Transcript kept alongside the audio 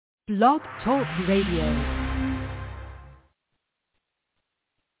Blog Talk Radio.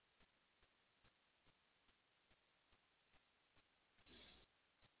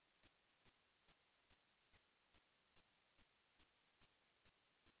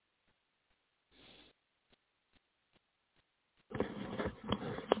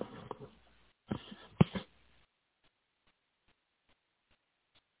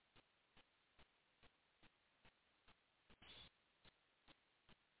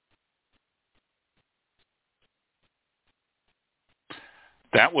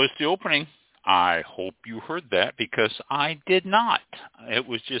 That was the opening. I hope you heard that because I did not. It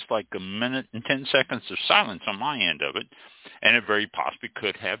was just like a minute and 10 seconds of silence on my end of it, and it very possibly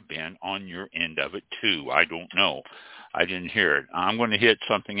could have been on your end of it too. I don't know. I didn't hear it. I'm going to hit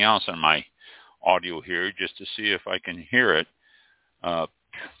something else on my audio here just to see if I can hear it,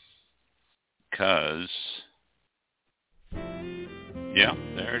 because, yeah,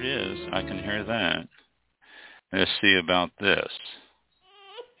 there it is. I can hear that. Let's see about this.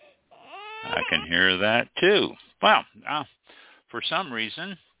 I can hear that too. Well, for some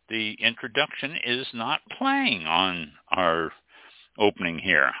reason, the introduction is not playing on our opening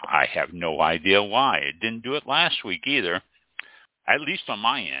here. I have no idea why. It didn't do it last week either, at least on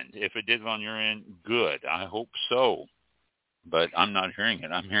my end. If it did on your end, good. I hope so. But I'm not hearing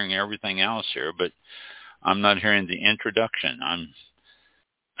it. I'm hearing everything else here, but I'm not hearing the introduction. I'm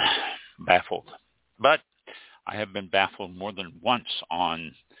baffled. But I have been baffled more than once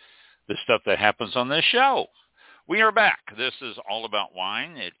on the stuff that happens on this show. We are back. This is All About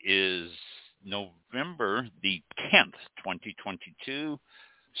Wine. It is November the 10th, 2022,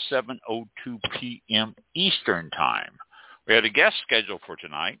 7:02 p.m. Eastern Time. We had a guest scheduled for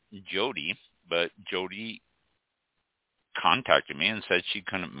tonight, Jody, but Jody contacted me and said she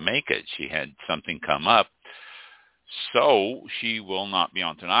couldn't make it. She had something come up. So she will not be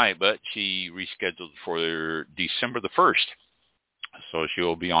on tonight, but she rescheduled for December the 1st. So she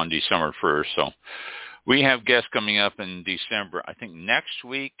will be on December 1st. So we have guests coming up in December. I think next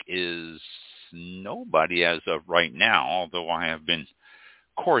week is nobody as of right now, although I have been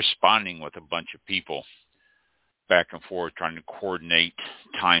corresponding with a bunch of people back and forth, trying to coordinate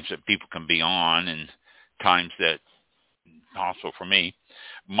times that people can be on and times that also for me.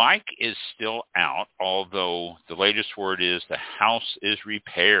 Mike is still out, although the latest word is the house is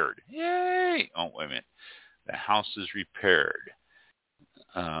repaired. Yay! Oh, wait a minute. The house is repaired.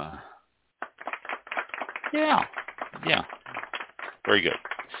 Yeah. Very good.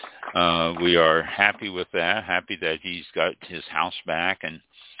 We are happy with that, happy that he's got his house back and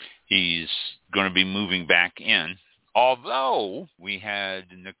he's going to be moving back in. Although we had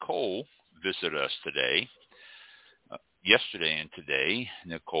Nicole visit us today, yesterday and today.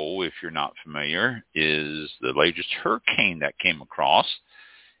 Nicole, if you're not familiar, is the latest hurricane that came across.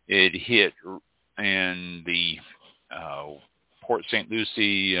 It hit in the Port St.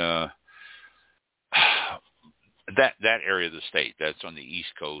 Lucie, that area of the state. That's on the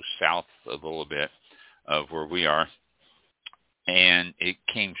East Coast, south a little bit of where we are. And it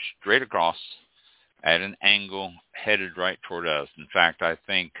came straight across at an angle, headed right toward us. In fact, I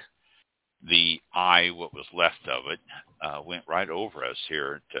think what was left of it, went right over us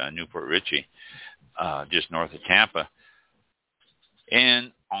here at Newport Richey, just north of Tampa,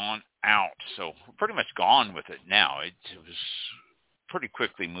 and on out. So we're pretty much gone with it now. It was pretty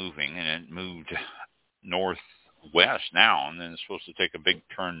quickly moving, and it moved northwest now, and then it's supposed to take a big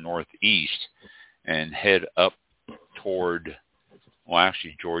turn northeast and head up toward,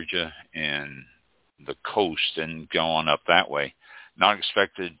 actually Georgia and the coast and go on up that way. Not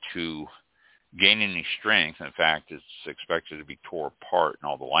expected to gain any strength. In fact, it's expected to be tore apart in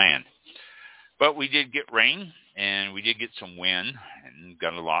all the land. But we did get rain, and we did get some wind, and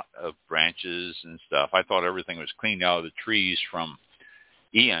got a lot of branches and stuff. I thought everything was cleaned out of the trees from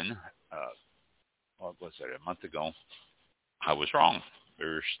Ian, what was that, a month ago. I was wrong.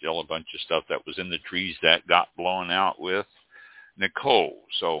 There's still a bunch of stuff that was in the trees that got blown out with Nicole.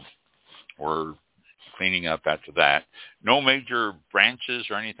 So we're cleaning up after that. No major branches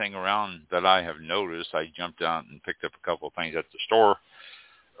or anything around that I have noticed. I jumped out and picked up a couple of things at the store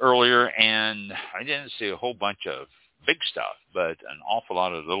earlier, and I didn't see a whole bunch of big stuff, but an awful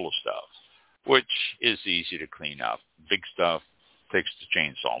lot of little stuff, which is easy to clean up. Big stuff takes the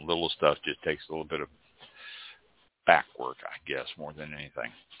chainsaw. Little stuff just takes a little bit of back work, I guess, more than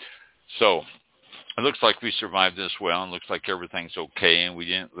anything. So it looks like we survived this well, and looks like everything's okay, and we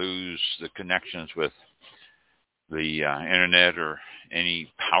didn't lose the connections with the internet or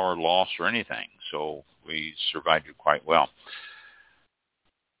any power loss or anything. So we survived it quite well.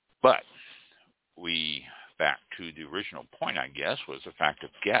 But we back to the original point, I guess, was the fact of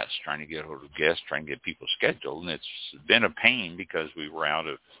guests, trying to get hold of guests, trying to get people scheduled. And it's been a pain because we were out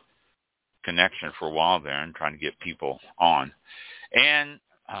of connection for a while there and trying to get people on. And,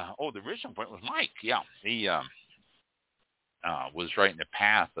 the original point was Mike. Yeah, he was right in the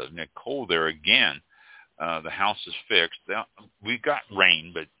path of Nicole there again. The house is fixed. We got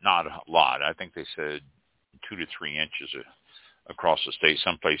rain, but not a lot. I think they said 2 to 3 inches across the state.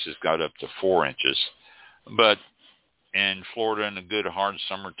 Some places got up to 4 inches. But in Florida, in a good hard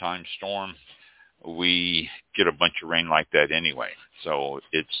summertime storm, we get a bunch of rain like that anyway. So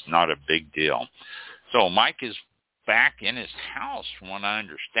it's not a big deal. So Mike is back in his house, from what I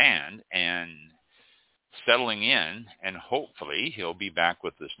understand, and settling in, and hopefully he'll be back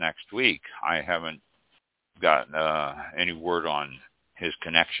with us next week. I haven't gotten any word on his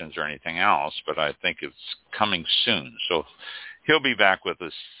connections or anything else, but I think it's coming soon. So he'll be back with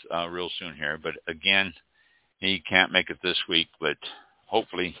us real soon here. But again, he can't make it this week, but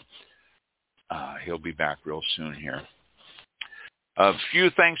hopefully he'll be back real soon here. A few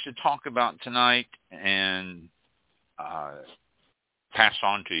things to talk about tonight and pass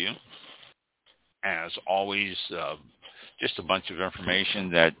on to you. As always, just a bunch of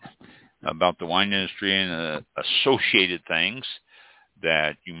information about the wine industry and associated things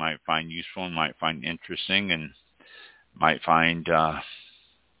that you might find useful and might find interesting and might find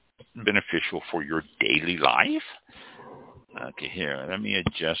beneficial for your daily life. Okay, here, let me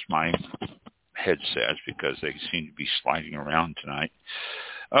adjust my headsets because they seem to be sliding around tonight.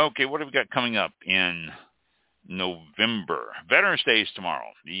 Okay, what have we got coming up in November? Veterans Day is tomorrow.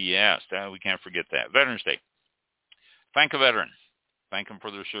 Yes, we can't forget that. Veterans Day. Thank a veteran. Thank them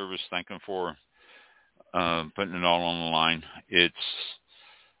for their service. Thank them for putting it all on the line. It's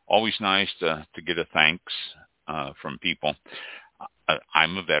always nice to get a thanks from people.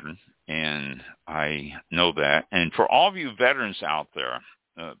 I'm a veteran, and I know that. And for all of you veterans out there,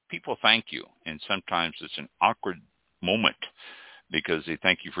 people thank you. And sometimes it's an awkward moment because they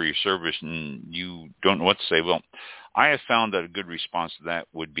thank you for your service and you don't know what to say. Well, I have found that a good response to that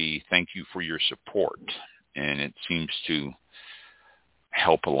would be thank you for your support. And it seems to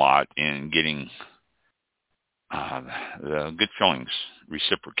help a lot in getting the good feelings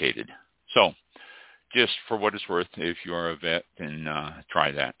reciprocated. So just for what it's worth, if you are a vet, then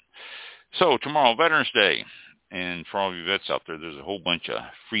try that. So tomorrow, Veterans Day. And for all of you vets out there, there's a whole bunch of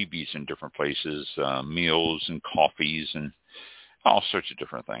freebies in different places, meals and coffees and all sorts of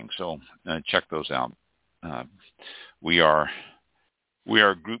different things. So check those out. We are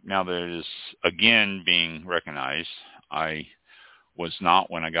a group now that is, again, being recognized. I was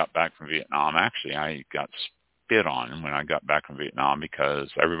not when I got back from Vietnam. Actually, I got spit on when I got back from Vietnam because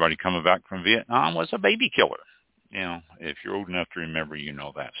everybody coming back from Vietnam was a baby killer. You know, if you're old enough to remember, you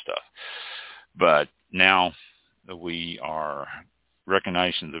know that stuff. But now we are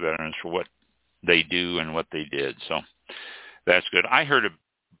recognizing the veterans for what they do and what they did. So that's good. I heard a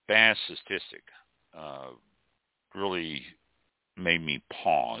bad statistic really made me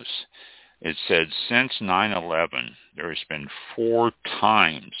pause. It said since 9/11, there has been 4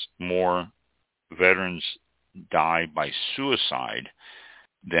 times more veterans die by suicide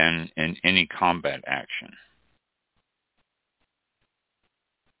than in any combat action.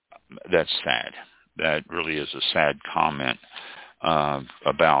 That's sad. That really is a sad comment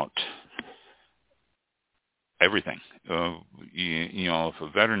about everything. You know, if a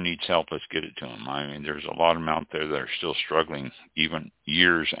veteran needs help, let's get it to them. I mean, there's a lot of them out there that are still struggling even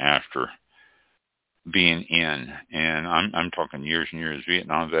years after being in, and I'm talking years and years.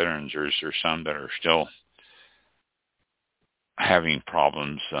 Vietnam veterans, there's some that are still having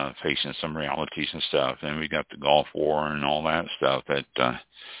problems facing some realities and stuff. And we got the Gulf War and all that stuff that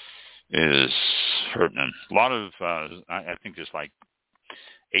is hurting them. A lot of, I think it's like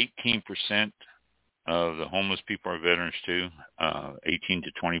 18% of the homeless people are veterans too, 18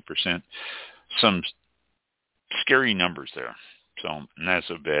 to 20%. Some scary numbers there. So, and as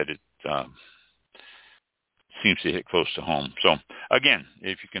a vet, it seems to hit close to home. So, again,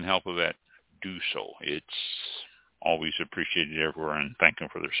 if you can help a vet, do so. It's always appreciated everywhere, and thank them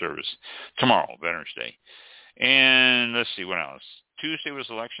for their service. Tomorrow, Veterans Day. And let's see, what else? Tuesday was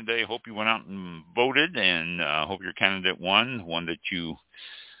Election Day. Hope you went out and voted, and hope your candidate won, one that you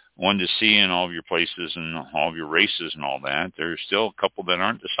wanted to see in all of your places and all of your races and all that. There's still a couple that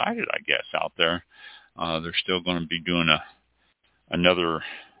aren't decided, I guess, out there. They're still going to be doing another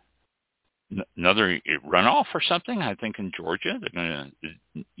runoff or something. I think in Georgia they're going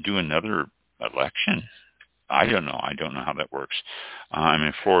to do another election. I don't know. I don't know how that works. I'm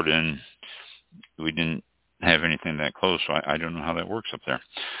in Florida, and we didn't have anything that close, so I don't know how that works up there.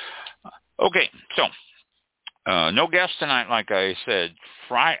 Okay, so No guests tonight, like I said.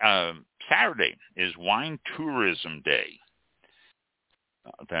 Saturday is Wine Tourism Day.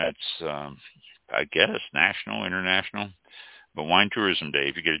 That's, I guess, national, international, but Wine Tourism Day.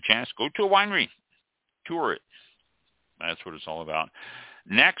 If you get a chance, go to a winery, tour it. That's what it's all about.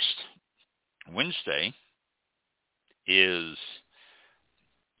 Next Wednesday is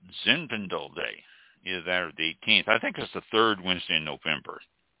Zinfandel Day. Either that or the 18th. I think it's the third Wednesday in November.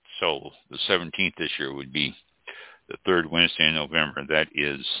 So the 17th this year would be the third Wednesday in November. That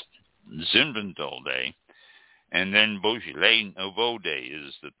is Zinfandel Day. And then Beaujolais Nouveau Day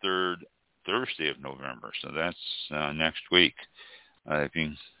is the third Thursday of November. So that's next week. If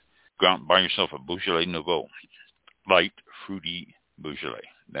you go out and buy yourself a Beaujolais Nouveau, light, fruity Beaujolais.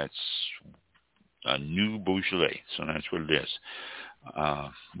 That's a new Beaujolais. So that's what it is.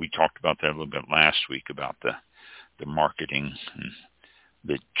 We talked about that a little bit last week about the marketing and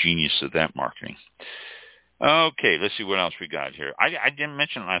the genius of that marketing. Okay, let's see what else we got here. I didn't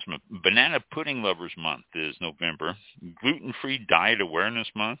mention last month. Banana Pudding Lovers Month is November. Gluten-Free Diet Awareness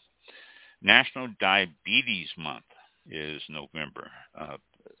Month. National Diabetes Month is November.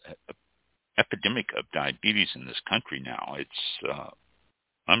 Epidemic of diabetes in this country now. It's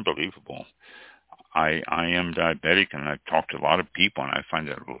unbelievable. I am diabetic, and I've talked to a lot of people, and I find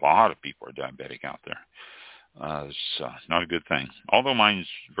that a lot of people are diabetic out there. It's not a good thing. Although mine's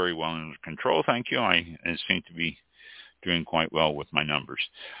very well under control, thank you. I seem to be doing quite well with my numbers.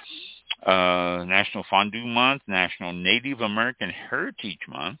 National Fondue Month, National Native American Heritage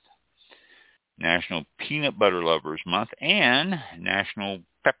Month, National Peanut Butter Lovers Month, and National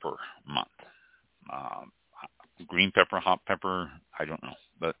Pepper Month. Green pepper, hot pepper, I don't know.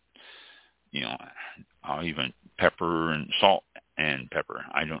 But, even pepper and salt and pepper,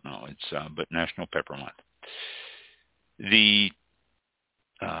 I don't know. It's but National Pepper Month.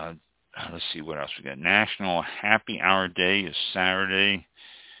 Let's see what else we got. National Happy Hour Day is Saturday.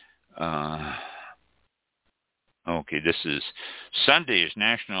 Okay, this is Sunday is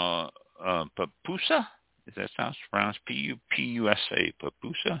National Pupusa. Is that how it's pronounced? P-U-P-U-S-A.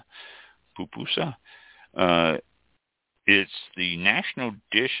 Pupusa. It's the national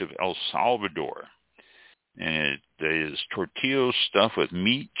dish of El Salvador. And it is tortillas stuffed with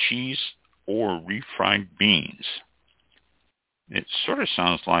meat, cheese, or refried beans. It sort of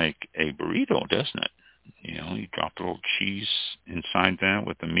sounds like a burrito, doesn't it? You drop a little cheese inside that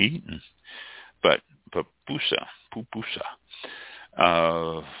with the meat. But pupusa.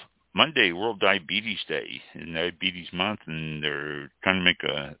 Monday, World Diabetes Day, and Diabetes Month, and they're trying to make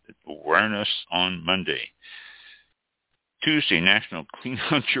a awareness on Monday. Tuesday, National Clean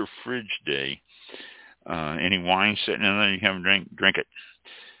Out Your Fridge Day. Any wine sitting in there you haven't drink it.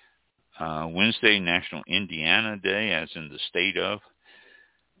 Wednesday, National Indiana Day, as in the state of.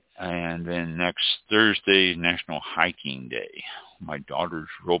 And then next Thursday, National Hiking Day. My daughter's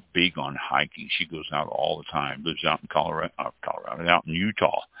real big on hiking. She goes out all the time. Lives out in out in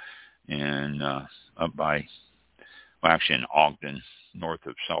Utah. And up by, actually in Ogden, north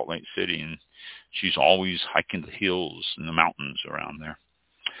of Salt Lake City. And she's always hiking the hills and the mountains around there.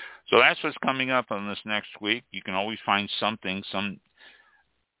 So that's what's coming up on this next week. You can always find something, and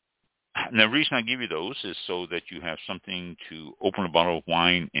the reason I give you those is so that you have something to open a bottle of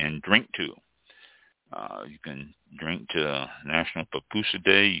wine and drink to. You can drink to National Pupusa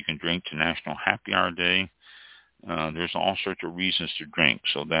Day. You can drink to National Happy Hour Day. There's all sorts of reasons to drink.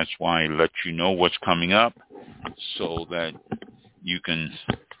 So that's why I let you know what's coming up so that you can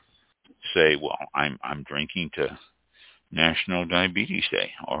say, well, I'm drinking to National Diabetes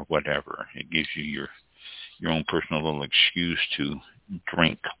Day or whatever. It gives you your own personal little excuse to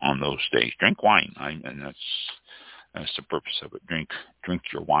drink on those days. Drink wine, and that's the purpose of it. Drink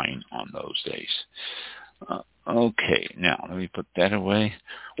your wine on those days. Okay, now let me put that away.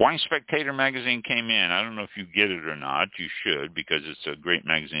 Wine Spectator magazine came in. I don't know if you get it or not. You should, because it's a great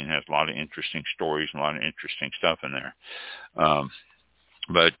magazine. It has a lot of interesting stories and a lot of interesting stuff in there.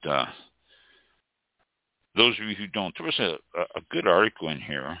 But those of you who don't, there was a good article in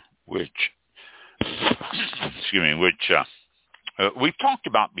here which we've talked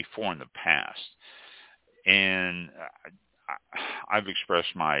about before in the past, and I've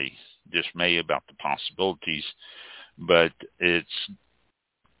expressed my dismay about the possibilities, but it's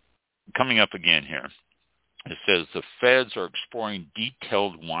coming up again here. It says the feds are exploring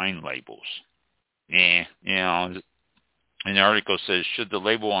detailed wine labels. And the article says, should the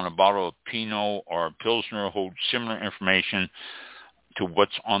label on a bottle of Pinot or Pilsner hold similar information to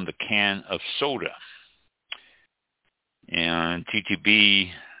what's on the can of soda? And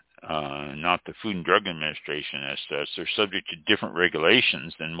TTB not the Food and Drug Administration as such. They're subject to different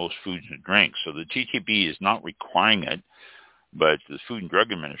regulations than most foods and drinks. So the TTB is not requiring it, but the Food and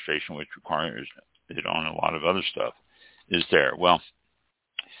Drug Administration, which requires it on a lot of other stuff, is there. Well,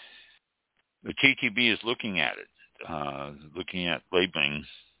 the TTB is looking at it, looking at labeling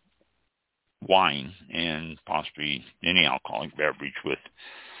wine and possibly any alcoholic beverage with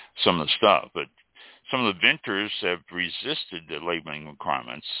some of the stuff. But some of the vintners have resisted the labeling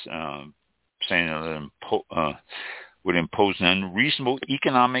requirements, saying that it would impose an unreasonable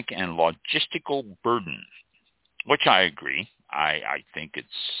economic and logistical burden, which I agree. I think it's,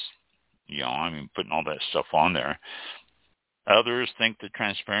 putting all that stuff on there. Others think the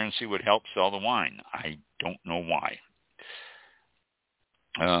transparency would help sell the wine. I don't know why.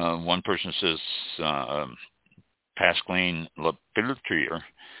 One person says Pascaline Lepelletier,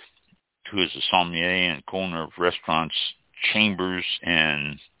 who is a sommelier and owner of restaurants, Chambers,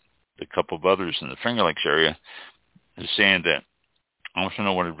 and a couple of others in the Finger Lakes area, is saying that I want to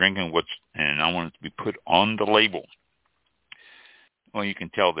know what I'm drinking, and I want it to be put on the label. Well, you can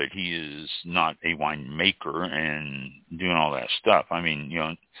tell that he is not a winemaker and doing all that stuff. I mean,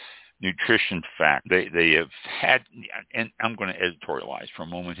 nutrition fact, they have had, and I'm going to editorialize for a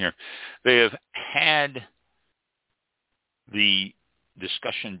moment here, they have had the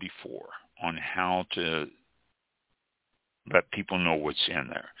discussion before on how to let people know what's in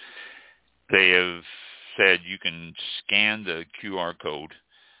there. They have said you can scan the QR code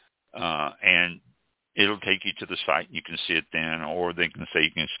and it'll take you to the site. You can see it then, or they can say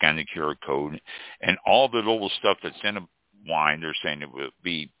you can scan the QR code. And all the little stuff that's in a wine, they're saying it would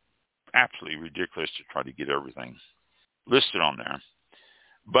be absolutely ridiculous to try to get everything listed on there.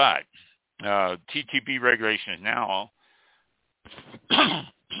 But TTB regulation is now,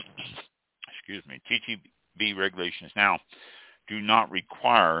 TTB regulations now do not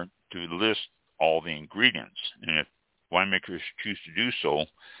require to list all the ingredients. And if winemakers choose to do so,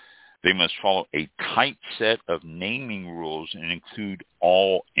 they must follow a tight set of naming rules and include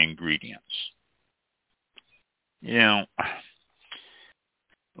all ingredients.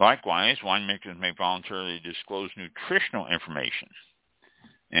 Likewise, winemakers may voluntarily disclose nutritional information.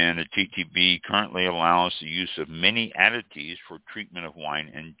 And the TTB currently allows the use of many additives for treatment of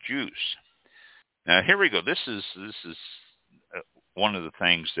wine and juice. Now, here we go. This is one of the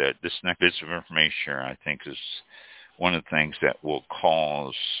things that this next bit of information, I think, is one of the things that will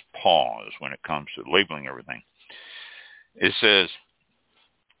cause pause when it comes to labeling everything. It says,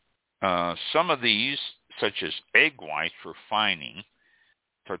 some of these, such as egg white for fining,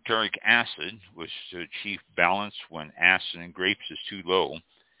 tartaric acid, which is to achieve balance when acid in grapes is too low,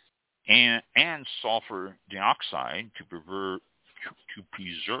 and sulfur dioxide to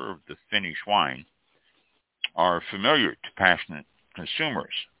preserve the finished wine, are familiar to passionate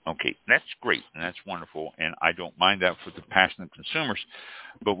consumers. Okay, that's great, and that's wonderful, and I don't mind that for the passionate consumers.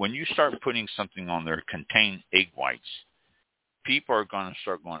 But when you start putting something on there contain egg whites, people are going to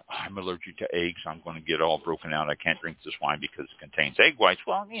start going, I'm allergic to eggs. I'm going to get all broken out. I can't drink this wine because it contains egg whites.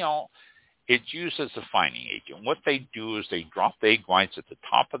 Well, it's used as a fining agent. What they do is they drop the egg whites at the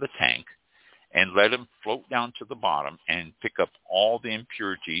top of the tank and let them float down to the bottom and pick up all the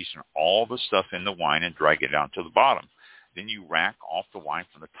impurities and all the stuff in the wine and drag it down to the bottom. Then you rack off the wine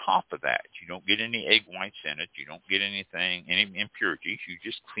from the top of that. You don't get any egg whites in it. You don't get any impurities. You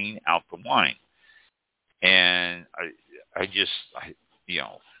just clean out the wine. And I just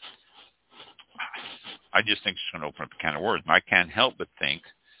think it's going to open up a can of worms. I can't help but think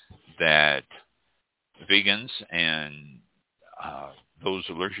that vegans and those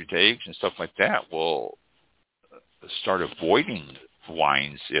allergic to eggs and stuff like that will start avoiding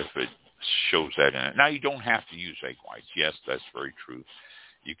wines if it shows that in it. Now, you don't have to use egg whites. Yes, that's very true.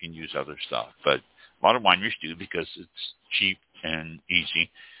 You can use other stuff. But a lot of wineries do because it's cheap and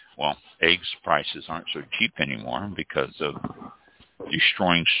easy. Well, eggs prices aren't so cheap anymore because of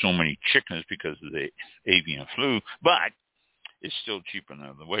destroying so many chickens because of the avian flu, but it's still cheaper in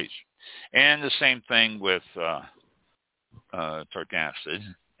other ways. And the same thing with tartaric acid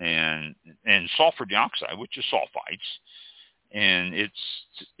and sulfur dioxide, which is sulfites, and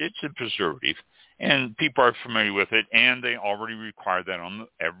it's a preservative, and people are familiar with it, and they already require that on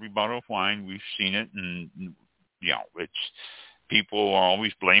every bottle of wine. We've seen it, and it's people are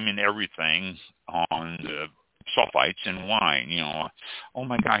always blaming everything on the sulfites in wine. Oh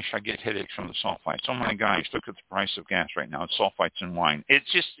my gosh, I get headaches from the sulfites. Oh my gosh, look at the price of gas right now. It's sulfites in wine.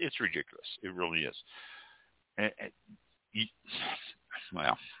 It's ridiculous. It really is.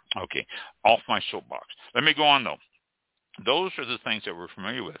 Well, okay, off my soapbox. Let me go on though. Those are the things that we're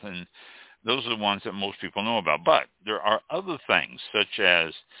familiar with, and those are the ones that most people know about. But there are other things, such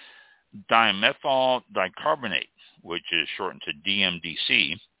as dimethyl dicarbonate, which is shortened to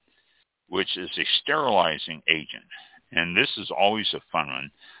DMDC, which is a sterilizing agent. And this is always a fun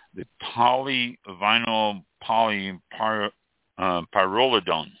one. The polyvinyl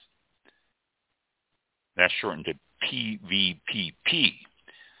polypyrrolidone. That's shortened to PVPP.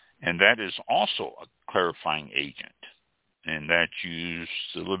 And that is also a clarifying agent. And that's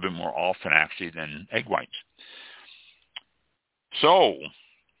used a little bit more often, actually, than egg whites. So,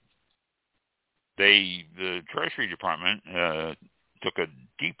 the Treasury Department took a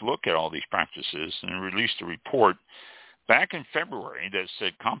deep look at all these practices and released a report back in February that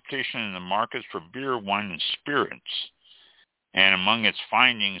said competition in the markets for beer, wine, and spirits. And among its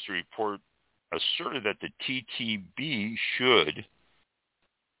findings, the report asserted that the TTB should,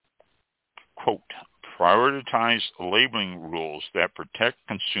 quote, prioritize labeling rules that protect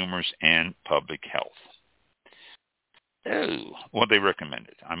consumers and public health. Oh, well, they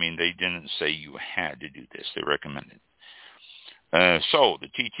recommended. I mean, they didn't say you had to do this. They recommended. So the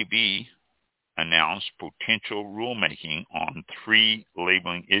TTB announced potential rulemaking on 3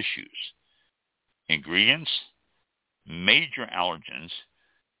 labeling issues: ingredients, major allergens,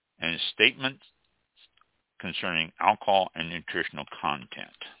 and statements concerning alcohol and nutritional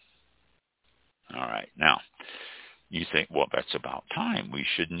content. All right. Now, you think, well, that's about time. We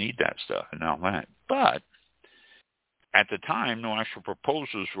shouldn't need that stuff and all that. But at the time, no actual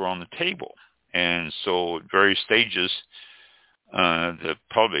proposals were on the table. And so at various stages, the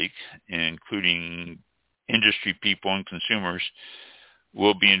public, including industry people and consumers,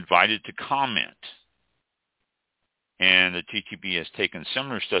 will be invited to comment. And the TTB has taken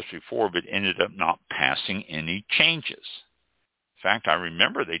similar steps before, but ended up not passing any changes. In fact, I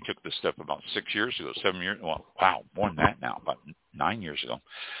remember they took this step about 6 years ago, 7 years, well, wow, more than that now, about 9 years ago.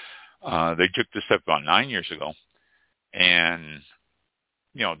 They took this step about 9 years ago. And,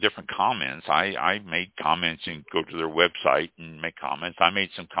 you know, different comments. I made comments and go to their website and make comments. I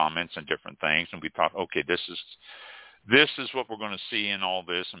made some comments on different things, and we thought, okay, this is what we're going to see in all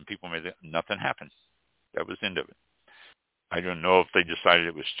this, and people made it. Nothing happened. That was the end of it. I don't know if they decided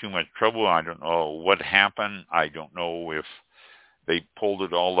it was too much trouble. I don't know what happened. I don't know if they pulled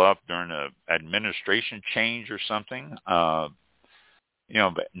it all up during an administration change or something. You know,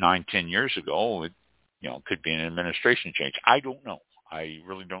 but 9-10 years ago, it, you know, could be an administration change. I don't know. I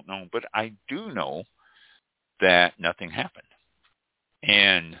really don't know. But I do know that nothing happened.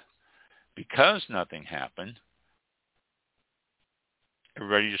 And because nothing happened,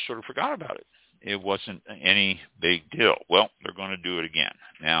 everybody just sort of forgot about it. It wasn't any big deal. Well, they're going to do it again.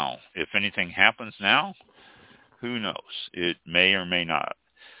 Now, if anything happens now, who knows? It may or may not.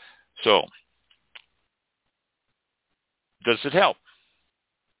 So, does it help?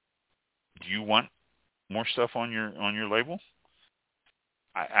 Do you want more stuff on your label?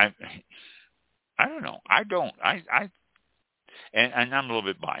 I don't know. I don't. And I'm a little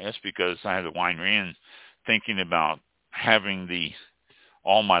bit biased because I have the winery and thinking about having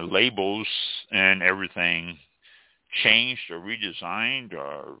all my labels and everything changed or redesigned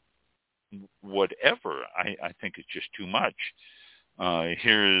or whatever. I think it's just too much.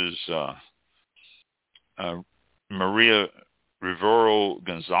 Here's Maria Rivero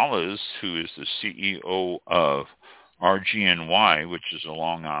Gonzalez, who is the CEO of RGNY, which is a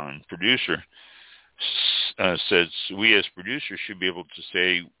Long Island producer, says we as producers should be able to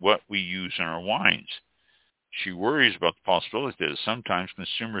say what we use in our wines. She worries about the possibility that sometimes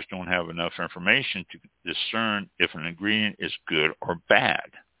consumers don't have enough information to discern if an ingredient is good or bad.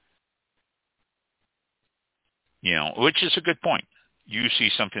 You know, which is a good point. You see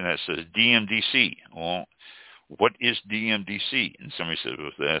something that says DMDC. Well, what is DMDC? And somebody says,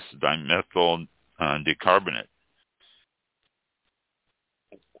 well, that's dimethyl dicarbonate.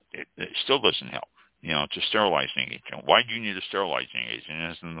 It still doesn't help. You know, it's a sterilizing agent. Why do you need a sterilizing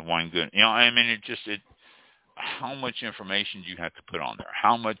agent? Isn't the wine good? You know, I mean, how much information do you have to put on there?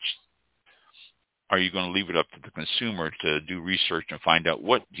 How much are you going to leave it up to the consumer to do research and find out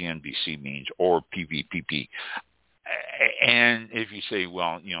what DMDC means or PVPP? And if you say,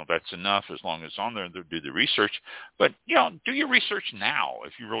 well, you know, that's enough as long as it's on there, they'll do the research. But, you know, do your research now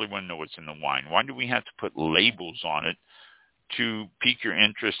if you really want to know what's in the wine. Why do we have to put labels on it to pique your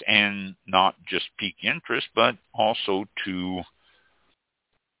interest, and not just pique interest, but also to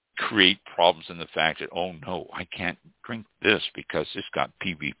create problems in the fact that, oh, no, I can't drink this because it's got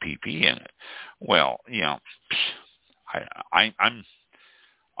PVPP in it. Well, you know, I'm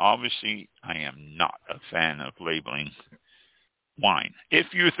obviously, I am not a fan of labeling wine.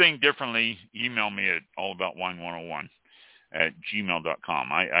 If you think differently, email me at allaboutwine101 at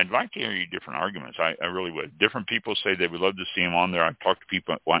gmail.com. I'd like to hear your different arguments. I really would. Different people say they would love to see them on there. I've talked to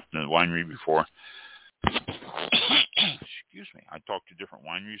people at the winery before. Excuse me. I talked to different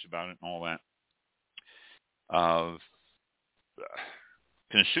wineries about it and all that.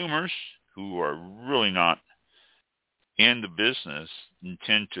 Consumers who are really not in the business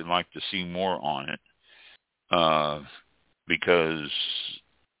tend to like to see more on it because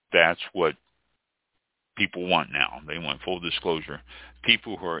that's what people want now. They want full disclosure.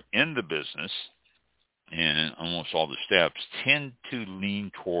 People who are in the business and almost all the steps tend to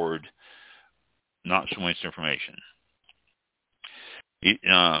lean toward not so much information.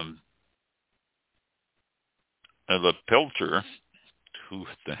 The Pelter, who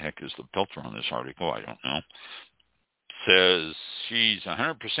the heck is the Pelter on this article? I don't know. Says she's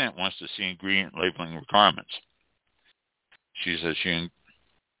 100% wants to see ingredient labeling requirements. She says she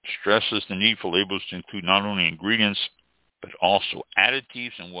stresses the need for labels to include not only ingredients, but also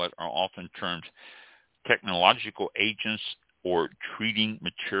additives and what are often termed technological agents or treating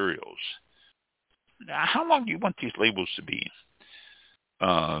materials. Now, how long do you want these labels to be?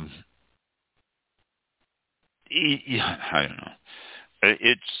 I don't know.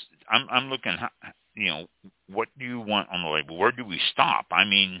 I'm looking, what do you want on the label? Where do we stop? I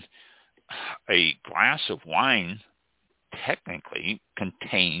mean, a glass of wine technically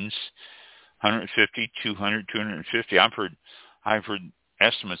contains 150, 200, 250. I've heard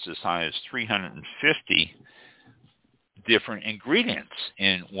estimates as high as 350 different ingredients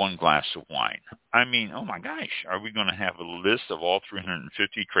in one glass of wine. I mean, oh my gosh, are we going to have a list of all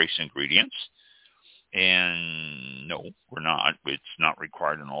 350 trace ingredients? And no, we're not. It's not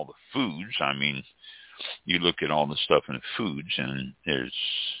required in all the foods. I mean, you look at all the stuff in the foods, and there's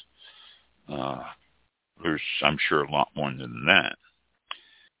I'm sure a lot more than that.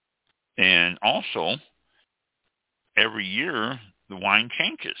 And also, every year the wine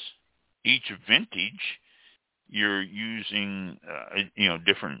changes. Each vintage, you're using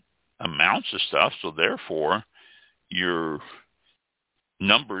different amounts of stuff, so therefore your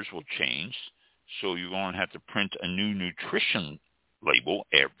numbers will change. So you're going to have to print a new nutrition label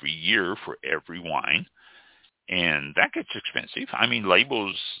every year for every wine. And that gets expensive. I mean,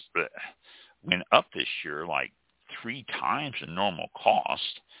 labels went up this year like 3 times the normal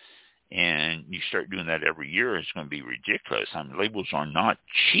cost. And you start doing that every year, it's going to be ridiculous. I mean, labels are not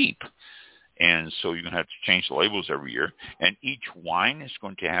cheap. And so you're going to have to change the labels every year. And each wine is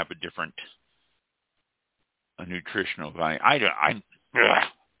going to have a different nutritional value. I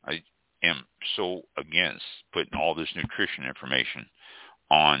am so against putting all this nutrition information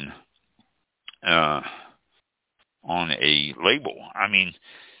on a label. I mean,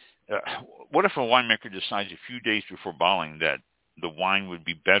 what if a winemaker decides a few days before bottling that the wine would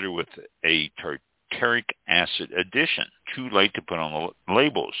be better with a tartaric acid addition? Too late to put on the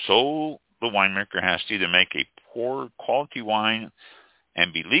label. So the winemaker has to either make a poor quality wine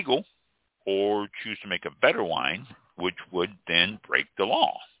and be legal, or choose to make a better wine, which would then break the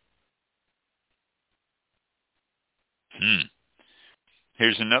law.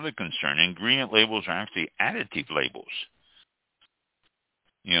 Here's another concern. Ingredient labels are actually additive labels.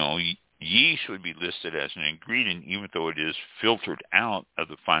 Yeast would be listed as an ingredient even though it is filtered out of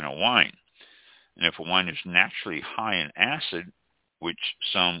the final wine. And if a wine is naturally high in acid, which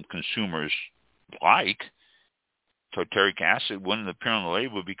some consumers like, tartaric acid wouldn't appear on the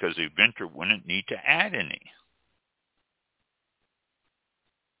label because the inventor wouldn't need to add any.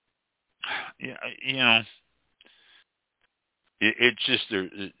 It's just there.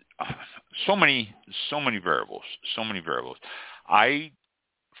 So many variables.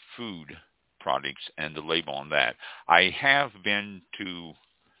 Food products and the label on that. I have been to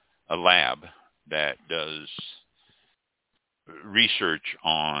a lab that does research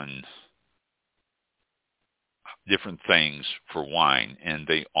on different things for wine, and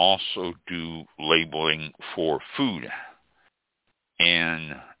they also do labeling for food.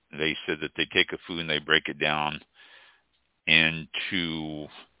 And they said that they take a food and they break it down into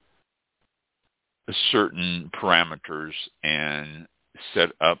certain parameters and set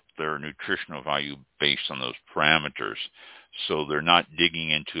up their nutritional value based on those parameters. So they're not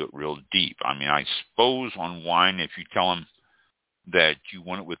digging into it real deep. I mean, I suppose on wine, if you tell them that you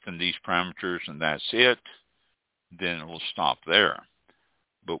want it within these parameters and that's it, then it will stop there.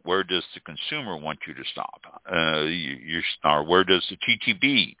 But where does the consumer want you to stop? Or where does the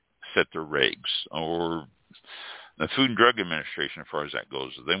TTB set their regs? Or the Food and Drug Administration, as far as that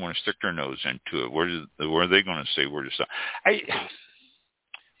goes, if they want to stick their nose into it, where are they going to say where to stop?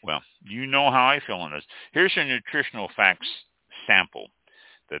 Well, you know how I feel on this. Here's a nutritional facts sample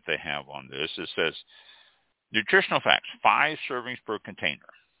that they have on this. It says, Nutritional facts: 5 servings per container,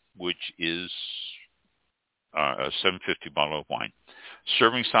 which is a 750 bottle of wine.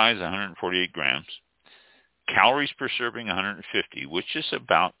 Serving size 148 grams. Calories per serving 150, which is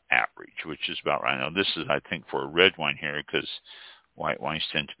about average, which is about right. Now this is, I think, for a red wine here, because white wines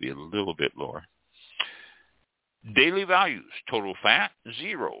tend to be a little bit lower. Daily values: total fat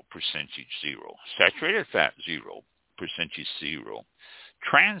 0, percentage 0. Saturated fat 0, percentage 0.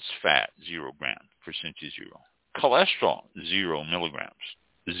 Trans fat 0 grams, percentage 0. Cholesterol 0 milligrams,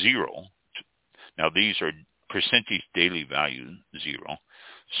 0. Now these are percentage daily value 0.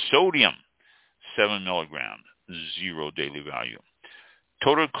 Sodium 7 milligrams, 0 daily value.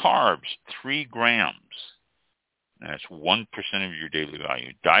 Total carbs 3 grams. That's 1% of your daily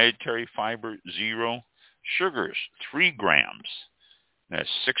value. Dietary fiber 0. Sugars 3 grams. That's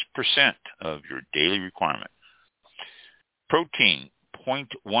 6% of your daily requirement. Protein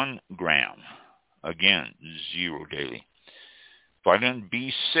 0.1 gram. Again, 0 daily. Vitamin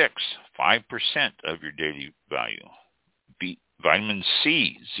B6, 5% of your daily value. Vitamin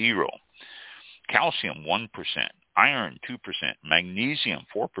C, 0. Calcium, 1%. Iron, 2%. Magnesium,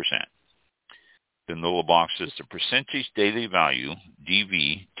 4%. The little box says the percentage daily value,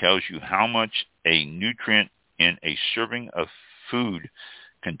 DV, tells you how much a nutrient in a serving of food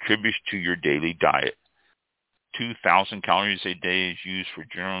contributes to your daily diet. 2,000 calories a day is used for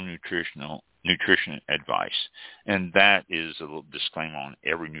general nutrition advice. And that is a little disclaimer on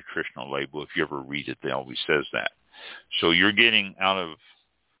every nutritional label. If you ever read it, it always says that. So you're getting out of,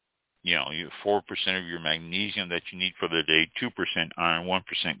 4% of your magnesium that you need for the day, 2% iron,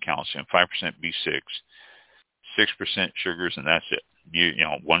 1% calcium, 5% B6, 6% sugars, and that's it.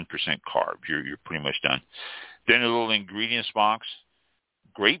 1% carbs. You're pretty much done. Then a little ingredients box.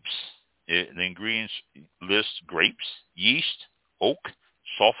 Grapes. The ingredients list grapes, yeast, oak,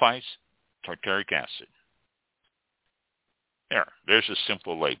 sulfites, tartaric acid. There's a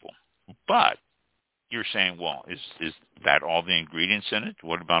simple label. But you're saying, well, is that all the ingredients in it?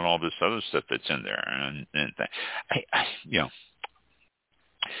 What about all this other stuff that's in there? And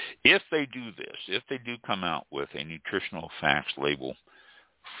if they do this, if they do come out with a nutritional facts label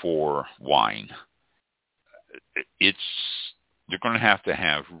for wine, they're going to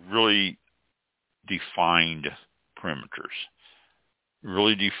have really defined perimeters,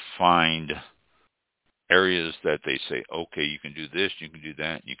 really defined areas that they say, okay, you can do this, you can do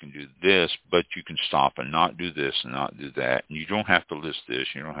that, you can do this, but you can stop and not do this and not do that. And you don't have to list this,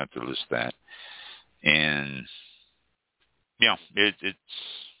 you don't have to list that. And, it's,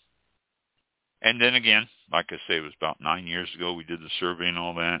 and then again, like I say, it was about 9 years ago we did the survey and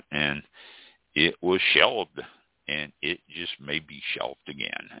all that, and it was shelved, and it just may be shelved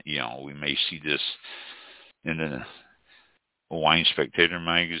again. We may see this in the Wine Spectator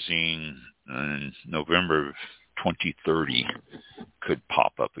magazine in November of 2030 could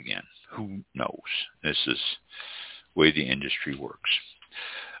pop up again. Who knows? This is the way the industry works.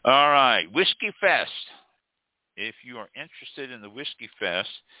 All right, Whiskey Fest. If you are interested in the Whiskey Fest,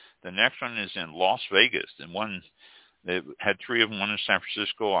 the next one is in Las Vegas. And one, they had 3 of them, one in San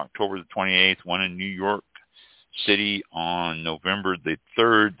Francisco, October the 28th, one in New York City on November the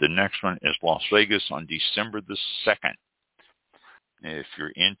 3rd. The next one is Las Vegas on December the 2nd. If you're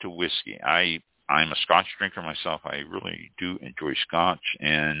into whiskey, I'm a Scotch drinker myself. I really do enjoy Scotch,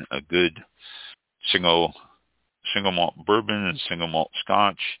 and a good single malt bourbon and single malt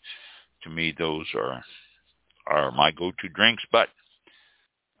Scotch. To me, those are my go-to drinks. But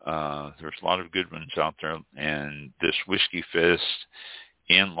there's a lot of good ones out there, and this Whiskey Fest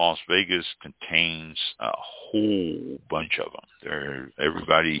in Las Vegas contains a whole bunch of them.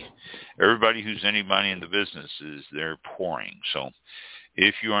 Everybody who's anybody in the business is there pouring. So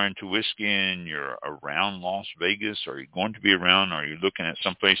if you are into whiskey and you're around Las Vegas, or you're going to be around, or you're looking at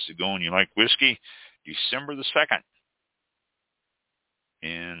some place to go and you like whiskey, December the 2nd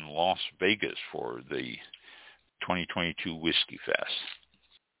in Las Vegas for the 2022 Whiskey Fest.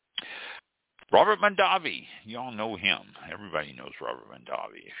 Robert Mondavi, you all know him. Everybody knows Robert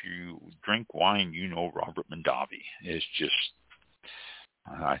Mondavi. If you drink wine, you know Robert Mondavi. It's just,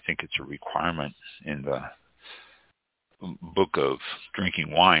 I think it's a requirement in the book of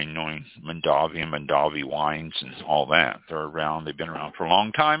drinking wine, knowing Mondavi and Mondavi wines and all that. They're around. They've been around for a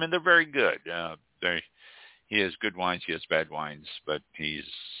long time, and they're very good. He has good wines. He has bad wines, but he's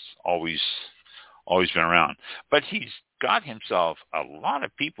always been around. But he's got himself a lot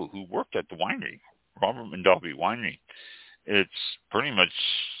of people who worked at the winery, Robert Mondavi Winery. It's pretty much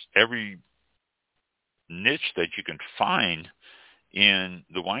every niche that you can find in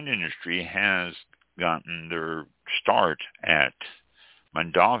the wine industry has gotten their start at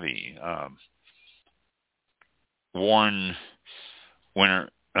Mondavi. Warren Winiarski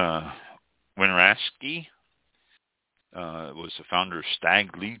was the founder of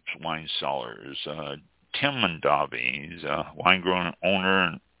Stag Leap Wine Cellars. Tim Mondavi, he's a wine grower, owner,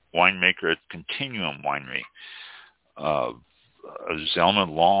 and winemaker at Continuum Winery. Zelma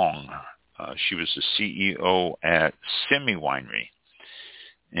Long, she was the CEO at Semi Winery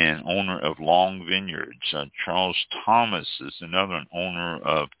and owner of Long Vineyards. Charles Thomas is another one, owner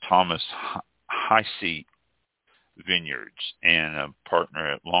of Thomas Heisey Vineyards and a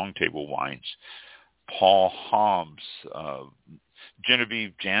partner at Long Table Wines. Paul Hobbs,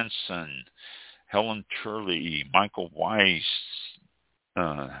 Genevieve Jansen, Helen Turley, Michael Weiss,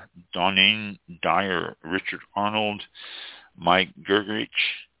 Donine Dyer, Richard Arnold, Mike Gergich,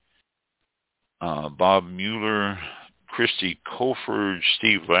 Bob Mueller, Christy Colford,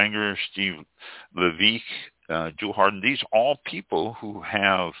 Steve Langer, Steve Levick, Joe Harden. These are all people who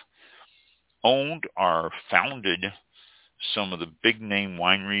have owned or founded some of the big name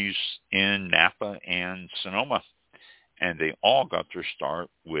wineries in Napa and Sonoma. And they all got their start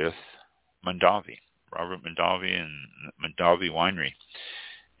with Mondavi, Robert Mondavi and Mondavi Winery.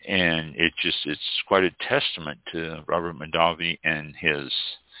 And it's quite a testament to Robert Mondavi and his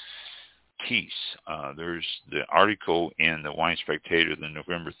piece. There's the article in the Wine Spectator, the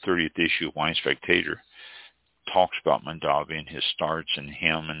November 30th issue of Wine Spectator, talks about Mondavi and his starts and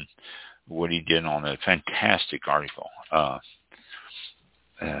him and what he did on a fantastic article. A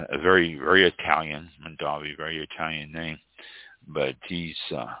very, very Italian, Mondavi, very Italian name, but he's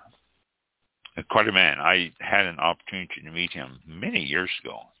quite a man. I had an opportunity to meet him many years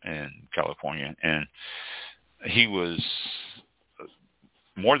ago in California, and he was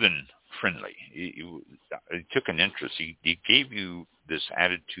more than friendly. He took an interest. He gave you this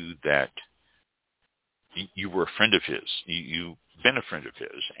attitude that you were a friend of his. You've been a friend of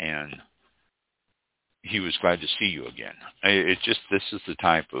his, and he was glad to see you again. This is the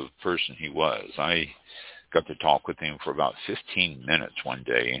type of person he was. I got to talk with him for about 15 minutes one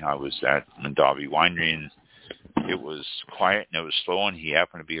day. I was at Mondavi Winery, and it was quiet and it was slow, and he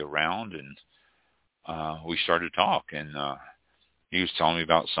happened to be around, and we started to talk, and he was telling me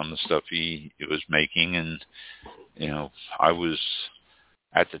about some of the stuff he was making, and I was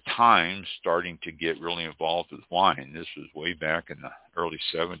at the time starting to get really involved with wine. This was way back in the early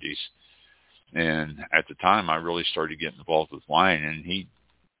 70s. And at the time, I really started getting involved with wine, and he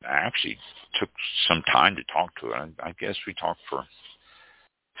actually took some time to talk to it. I guess we talked for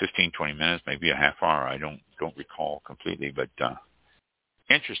 15, 20 minutes, maybe a half hour. I don't recall completely, but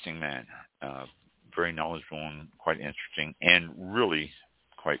interesting man, very knowledgeable and quite interesting, and really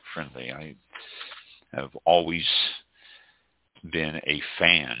quite friendly. I have always been a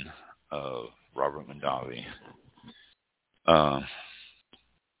fan of Robert Mondavi.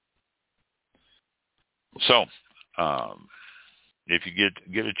 So, if you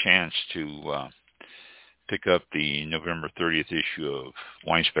get a chance to pick up the November 30th issue of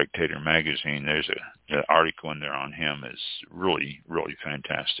Wine Spectator magazine, there's an article in there on him is really, really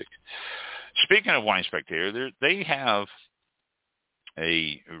fantastic. Speaking of Wine Spectator, they have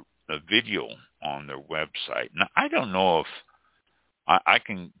a video on their website. Now, I don't know if I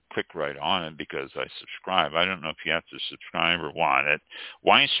can click right on it because I subscribe. I don't know if you have to subscribe or what. At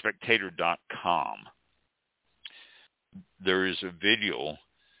winespectator.com, there is a video.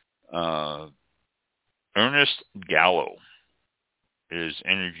 Ernest Gallo is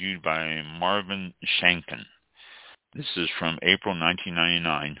interviewed by Marvin Shanken. This is from April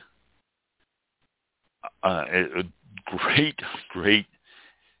 1999. A great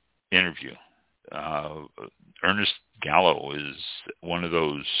interview. Ernest Gallo is one of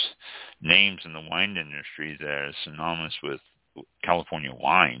those names in the wine industry that is synonymous with California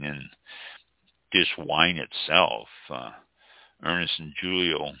wine and just wine itself. Ernest and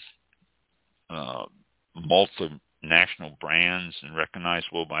Julio, multinational brands and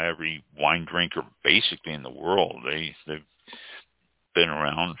recognizable by every wine drinker basically in the world. They've been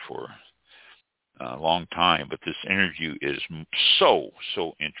around for a long time, but this interview is so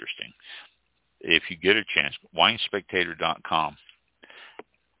interesting. If you get a chance, winespectator.com,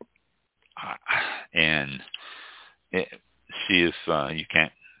 and see if you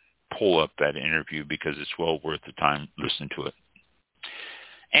can't pull up that interview because it's well worth the time listening to it.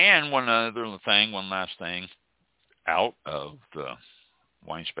 And one last thing out of the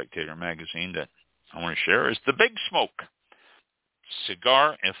Wine Spectator magazine that I want to share is the Big Smoke.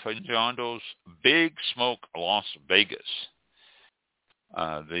 Cigar Aficionado's Big Smoke Las Vegas.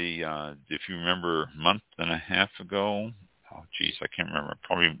 If you remember a month and a half ago, I can't remember,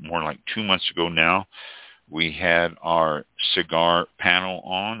 probably more like 2 months ago now, we had our cigar panel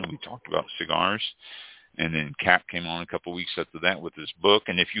on, and we talked about cigars. And then Cap came on a couple of weeks after that with his book.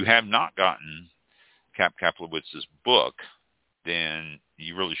 And if you have not gotten Cap Kaplowitz's book, then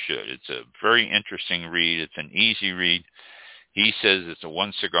you really should. It's a very interesting read. It's an easy read. He says it's a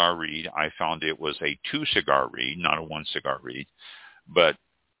one-cigar read. I found it was a two-cigar read, not a one-cigar read. But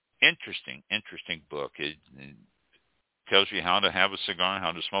interesting book. It tells you how to have a cigar,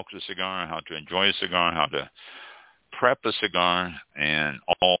 how to smoke a cigar, how to enjoy a cigar, how to prep a cigar, and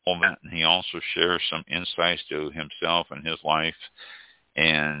all that. And he also shares some insights to himself and his life.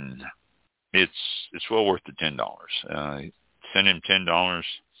 And it's well worth the $10. Send him $10,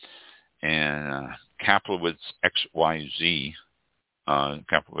 and Kaplowitz XYZ,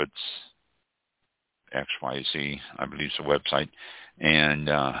 Kaplowitz XYZ, I believe is the website, and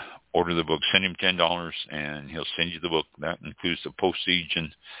order the book. Send him $10, and he'll send you the book. That includes the postage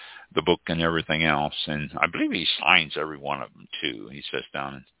and the book and everything else. And I believe he signs every one of them too. He sits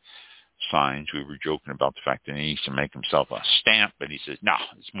down and signs. We were joking about the fact that he needs to make himself a stamp, but he says, no,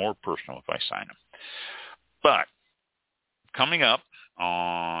 it's more personal if I sign them. But coming up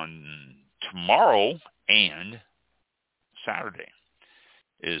on tomorrow and Saturday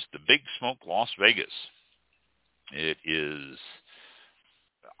is the Big Smoke Las Vegas. It is,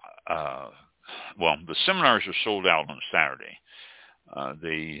 the seminars are sold out on Saturday.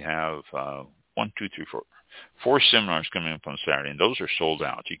 They have 4 seminars coming up on Saturday, and those are sold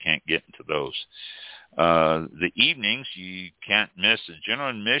out. You can't get into those. The evenings, you can't miss. The general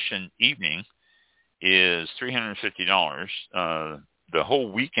admission evening is $350. The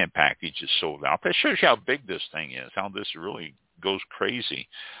whole weekend package is sold out. That shows you how big this thing is, how this really goes crazy.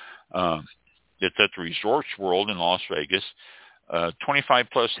 It's at the Resorts World in Las Vegas. 25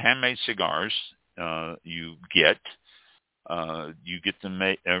 plus handmade cigars you get. You get to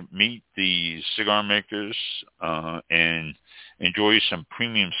meet the cigar makers and enjoy some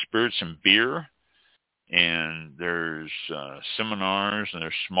premium spirits and beer. And there's seminars, and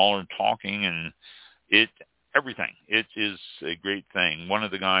there's smaller talking, and everything. It is a great thing. One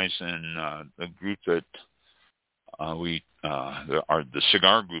of the guys in the group that the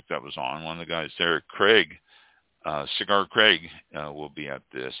cigar group that was on, one of the guys there, Craig, Cigar Craig, will be at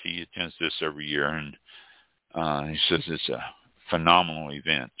this. He attends this every year, and he says it's a phenomenal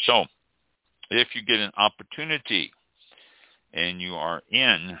event. So if you get an opportunity and you are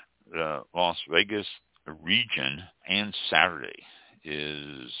in the Las Vegas region, and Saturday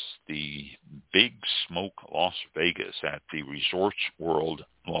is the Big Smoke Las Vegas at the Resorts World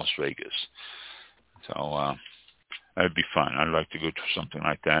Las Vegas. So that'd be fun. I'd like to go to something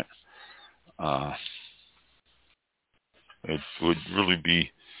like that. It would really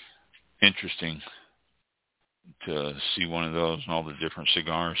be interesting to see one of those and all the different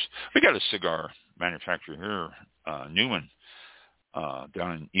cigars. We got a cigar manufacturer here, Newman,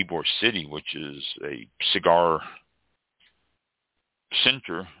 down in Ybor City, which is a cigar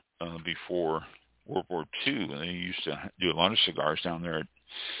center before World War II. They used to do a lot of cigars down there at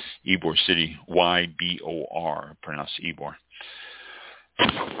Ybor City, Y-B-O-R, pronounced Ybor.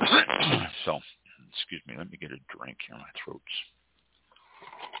 So, excuse me, let me get a drink here. My throat's...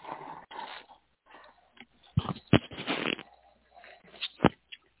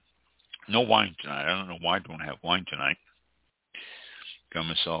 No wine tonight. I don't know why I don't have wine tonight. Got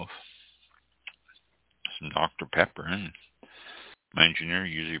myself some Dr. Pepper, and my engineer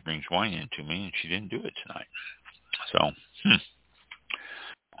usually brings wine in to me, and she didn't do it tonight. So,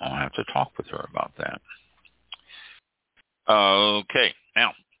 I'll have to talk with her about that. Okay,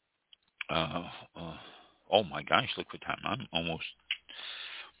 now, oh my gosh, look what time. I'm almost...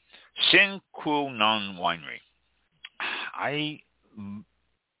 Sin Quo Non Winery. I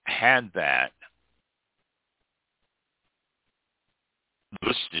had that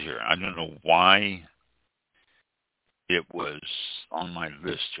listed here. I don't know why it was on my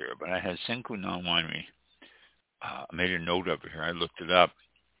list here, but I had Sin Quo Non Winery. I made a note of it here. I looked it up,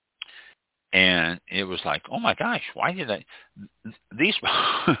 and it was like, oh my gosh, why did I? These.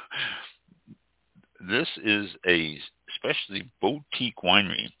 This is a especially boutique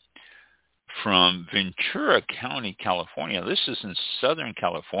winery from Ventura County, California. This is in Southern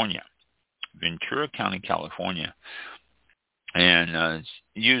California, Ventura County, California. And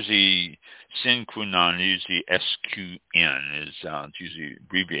usually Sin Quo Non, usually SQN is usually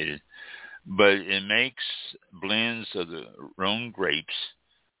abbreviated. But it makes blends of the Rhone grapes,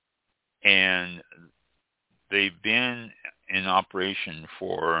 and they've been in operation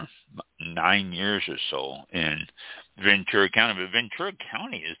for 9 years or so in Ventura County. But Ventura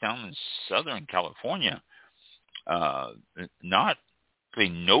County is down in Southern California, not really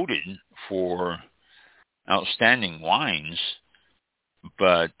noted for outstanding wines,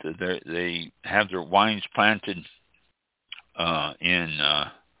 but they have their wines planted in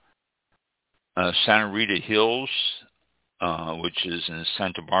Santa Rita Hills, which is in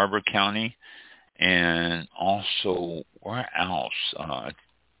Santa Barbara County, and also where else?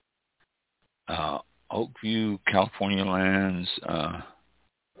 Oakview, California Lands,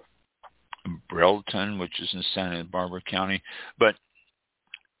 Brelton, which is in Santa Barbara County. But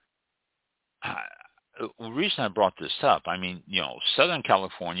the reason I brought this up, I mean, Southern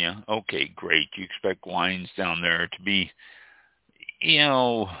California, okay, great. You expect wines down there to be,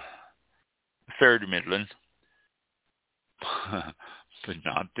 fair to middling. But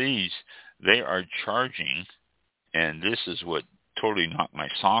not these. They are charging, and this is what totally knocked my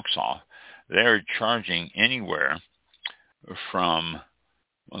socks off. They're charging anywhere from,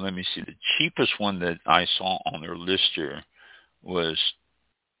 well, let me see, the cheapest one that I saw on their list here was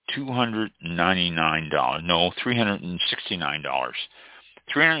 $299. No, $369.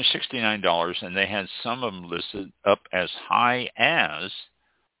 $369, and they had some of them listed up as high as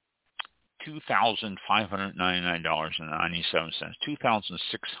 $2,599.97,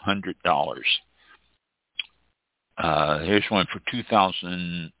 $2,600. Here's one for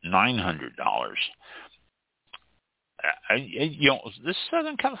 $2,900. This is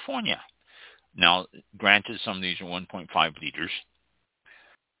Southern California. Now, granted, some of these are 1.5 liters,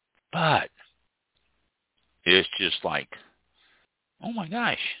 but it's just like, oh my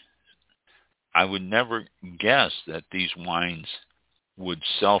gosh, I would never guess that these wines would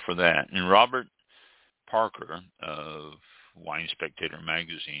sell for that. And Robert Parker of Wine Spectator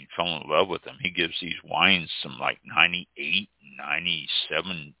magazine fell in love with them. He gives these wines some like 98,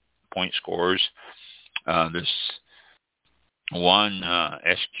 97 point scores. This one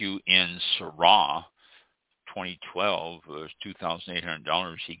SQN Syrah 2012 was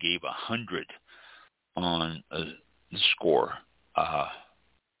 $2,800. He gave 100 on the score.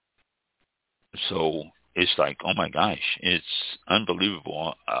 So it's like, oh my gosh, it's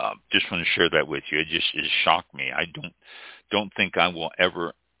unbelievable. Just want to share that with you. It shocked me. I don't think I will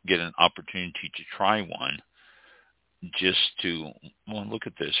ever get an opportunity to try one. Just to, well, look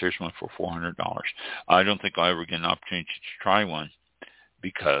at this. Here's one for $400. I don't think I'll ever get an opportunity to try one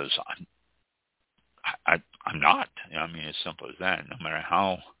because I'm not. I mean, as simple as that. No matter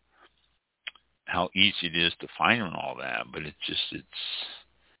how easy it is to find them and all that, but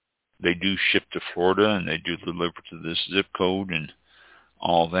they do ship to Florida and they do deliver to this zip code and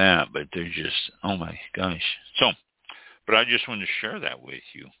all that, but they're just, oh my gosh. So, but I just wanted to share that with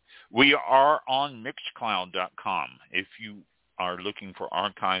you. We are on Mixcloud.com. If you are looking for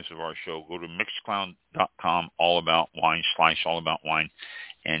archives of our show, go to Mixcloud.com, All About Wine, /All About Wine,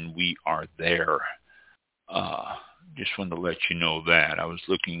 and we are there. Just wanted to let you know that. I was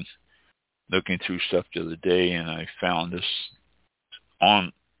looking through stuff the other day, and I found this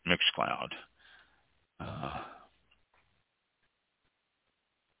on Mixcloud.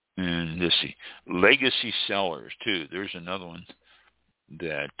 And let's see, Legacy Cellars too. There's another one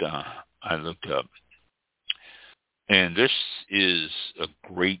that I looked up, and this is a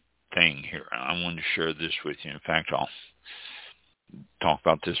great thing here. I wanted to share this with you. In fact, I'll talk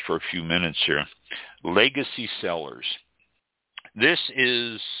about this for a few minutes here. Legacy Cellars. This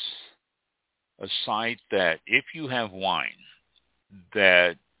is a site that if you have wine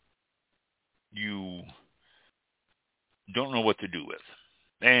that you don't know what to do with,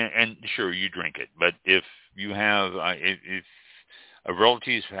 and sure, you drink it, but if you have, if a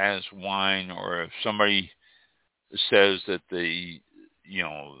relative has wine, or if somebody says that they,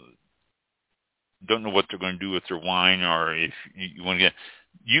 don't know what they're going to do with their wine, or if you want to get,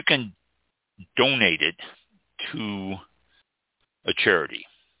 you can donate it to a charity,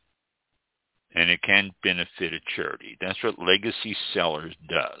 and it can benefit a charity. That's what Legacy Cellars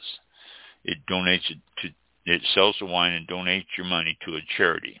does. It donates it to, it sells the wine and donates your money to a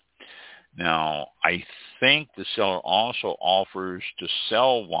charity. Now, I think the seller also offers to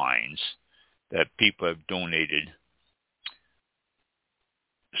sell wines that people have donated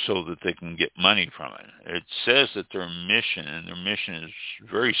so that they can get money from it. It says that their mission is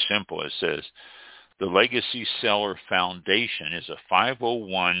very simple. It says, the Legacy Cellar Foundation is a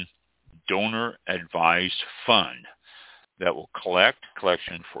 501 donor-advised fund that will collect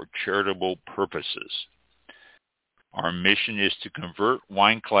collection for charitable purposes. Our mission is to convert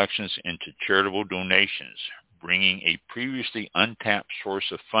wine collections into charitable donations, bringing a previously untapped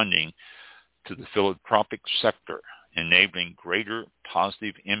source of funding to the philanthropic sector, enabling greater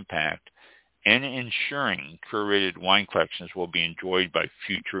positive impact, and ensuring curated wine collections will be enjoyed by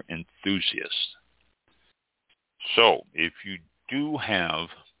future enthusiasts. So, if you do have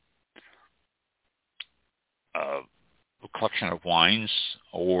a collection of wines,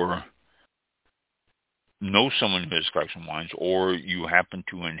 or know someone who has a collection of wines, or you happen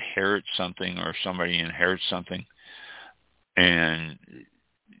to inherit something, or somebody inherits something, and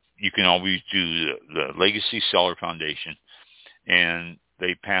you can always do the Legacy Cellar Foundation, and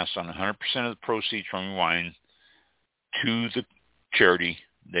they pass on 100% of the proceeds from your wine to the charity.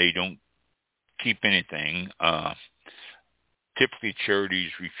 They don't keep anything. Typically, charities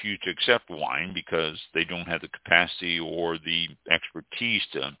refuse to accept wine because they don't have the capacity or the expertise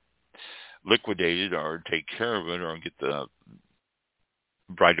to liquidate it or take care of it or get the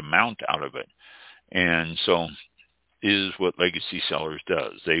right amount out of it. And so is what Legacy Cellars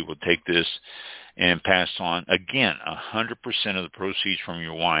does. They will take this and pass on, again, 100% of the proceeds from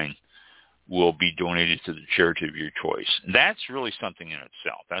your wine will be donated to the charity of your choice. That's really something in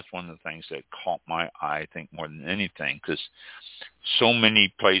itself. That's one of the things that caught my eye, I think, more than anything, because so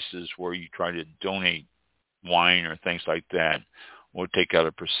many places where you try to donate wine or things like that will take out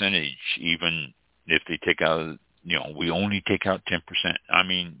a percentage, even if they take out, we only take out 10%. I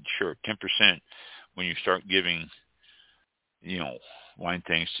mean, sure, 10% when you start giving, wine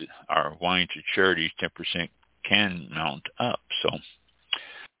to charities, 10% can mount up. So,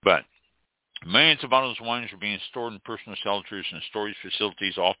 but millions of bottles of wines are being stored in personal shelters and storage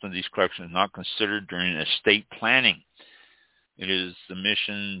facilities. Often these collections are not considered during estate planning. It is the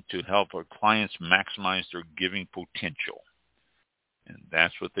mission to help our clients maximize their giving potential. And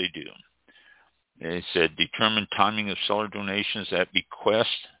that's what they do. They said determine timing of cellar donations at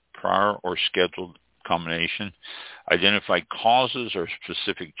bequest, prior or scheduled combination. Identify causes or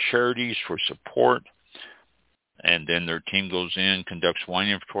specific charities for support. And then their team goes in, conducts wine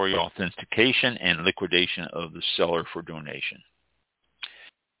inventory, authentication, and liquidation of the cellar for donation.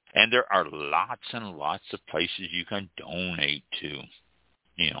 And there are lots and lots of places you can donate to.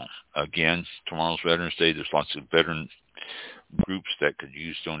 Again, tomorrow's Veterans Day. There's lots of veteran groups that could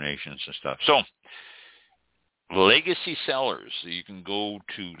use donations and stuff. So, Legacy Cellars. You can go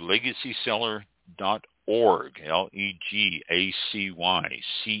to legacycellar.org,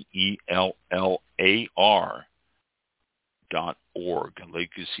 LEGACYCELLAR.org,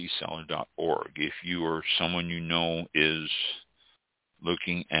 legacycellar.org. If you or someone you know is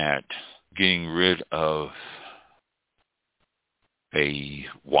looking at getting rid of a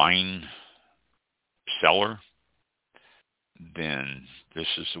wine cellar, then this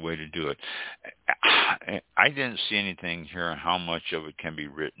is the way to do it. I didn't see anything here how much of it can be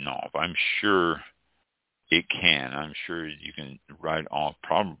written off. I'm sure it can. I'm sure you can write off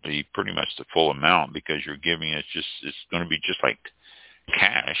probably pretty much the full amount because you're giving it's going to be just like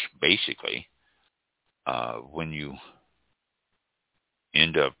cash, basically, when you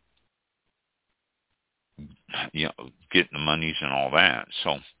end up, getting the monies and all that.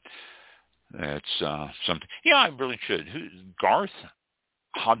 So that's something. Yeah, I really should. Garth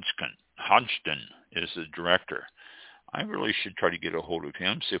Hodgson is the director. I really should try to get a hold of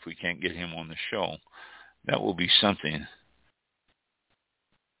him, see if we can't get him on the show. That will be something.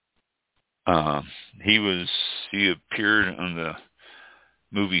 He appeared on the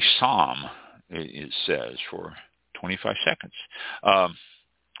movie Psalm, it says, for 25 seconds.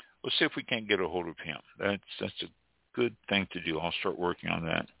 Let's see if we can't get a hold of him. That's a good thing to do. I'll start working on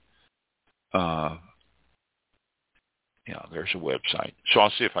that. There's a website. So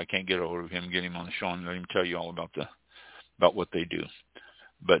I'll see if I can't get a hold of him, get him on the show, and let him tell you all about what they do.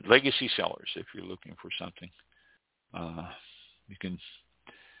 But Legacy Cellars, if you're looking for something, you can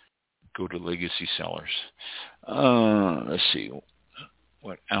go to Legacy Cellars. Let's see.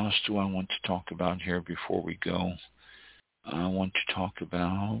 What else do I want to talk about here before we go? I want to talk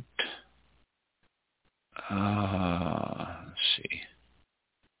about, let's see.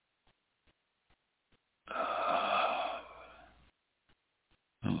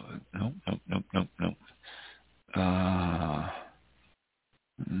 Nope. Nope.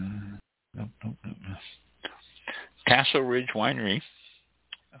 Castle Ridge Winery.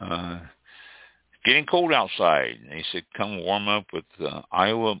 Getting cold outside. They said come warm up with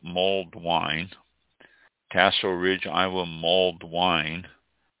Iowa mulled wine. Castle Ridge Iowa mulled wine.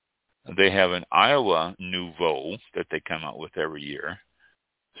 They have an Iowa Nouveau that they come out with every year.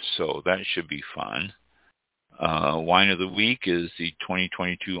 So that should be fun. Wine of the week is the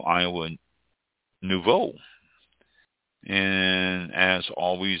 2022 Iowa Nouveau. And as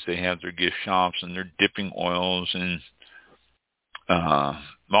always, they have their gift shops and their dipping oils and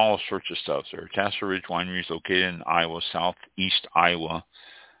all sorts of stuff there. Castle Ridge Winery is located in Iowa, southeast Iowa,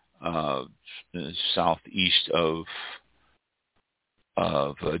 southeast of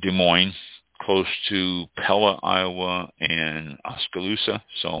Des Moines, close to Pella, Iowa, and Oskaloosa,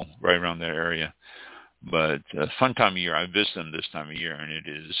 so right around that area. But fun time of year. I visit them this time of year, and it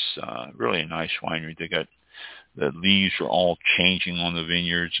is really a nice winery. They got the leaves are all changing on the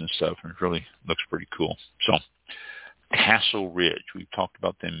vineyards and stuff, and it really looks pretty cool. So Castle Ridge, we've talked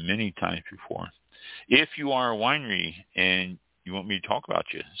about them many times before. If you are a winery and you want me to talk about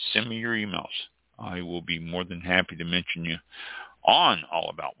you, send me your emails. I will be more than happy to mention you on All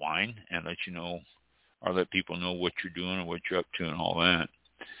About Wine and let you know or let people know what you're doing and what you're up to and all that.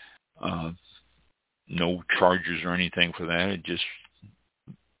 No charges or anything for that. It just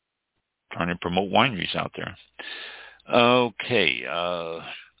trying to promote wineries out there. Okay.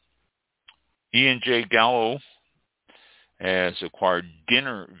 E&J Gallo has acquired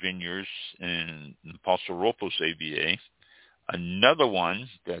Dinner Vineyards in Paso Robles AVA. Another one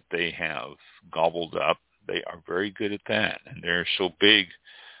that they have gobbled up. They are very good at that. And they're so big,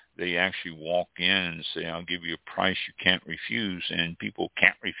 they actually walk in and say, I'll give you a price you can't refuse. And people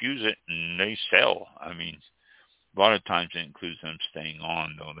can't refuse it, and they sell. I mean, a lot of times it includes them staying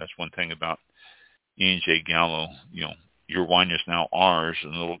on, though. That's one thing about E&J Gallo. You know, your wine is now ours,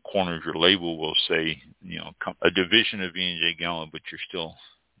 and the little corner of your label will say, you know, a division of E&J Gallo, but you're still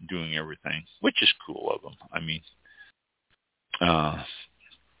doing everything, which is cool of them. I mean,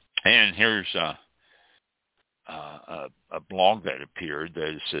 and here's a blog that appeared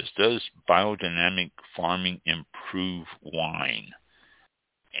that says, does biodynamic farming improve wine?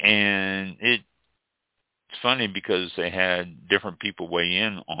 And it's funny because they had different people weigh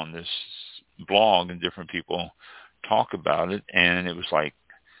in on this blog and different people talk about it, and it was like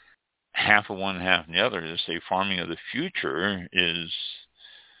half of one, half of the other. They say farming of the future is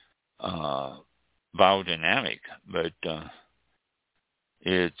biodynamic, but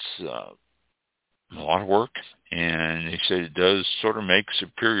it's a lot of work, and they said it does sort of make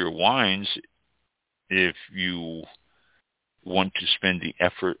superior wines if you want to spend the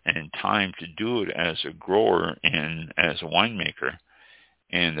effort and time to do it as a grower and as a winemaker.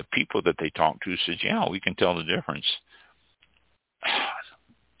 And the people that they talked to said, yeah, we can tell the difference.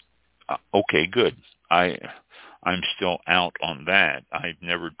 Okay, good. I'm still out on that. I've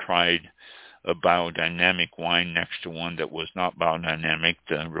never tried a biodynamic wine next to one that was not biodynamic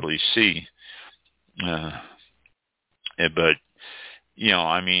to really see. But, you know,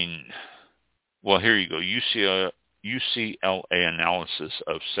 I mean, well, here you go. UCLA analysis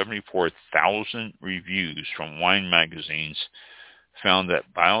of 74,000 reviews from wine magazines found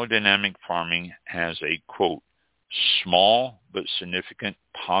that biodynamic farming has a, quote, small but significant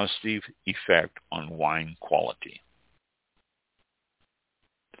positive effect on wine quality.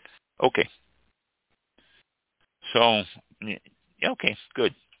 Okay. So, okay,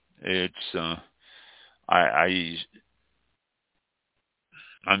 good. It's,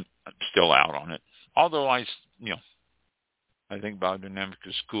 I'm still out on it. Although I think biodynamic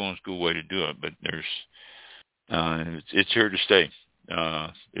is cool and it's a cool way to do it, but there's, it's here to stay.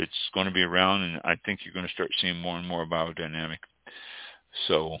 It's going to be around, and I think you're going to start seeing more and more biodynamic.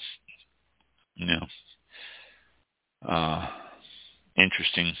 So,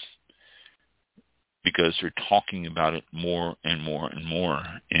 interesting, because they're talking about it more and more and more.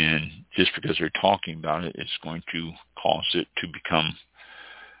 And just because they're talking about it, it's going to cause it to become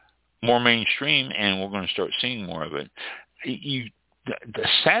more mainstream, and we're going to start seeing more of it. The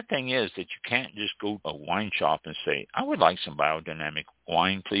sad thing is that you can't just go to a wine shop and say, I would like some biodynamic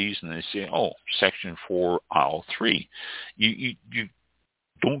wine, please. And they say, oh, section 4, aisle 3. You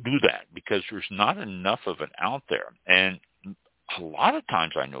don't do that because there's not enough of it out there. And a lot of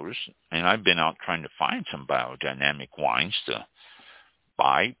times I notice, and I've been out trying to find some biodynamic wines to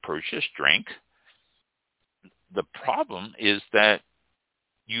buy, purchase, drink. The problem is that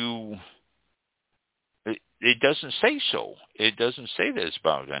it doesn't say so. It doesn't say that it's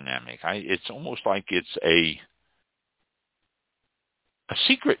biodynamic. It's almost like it's a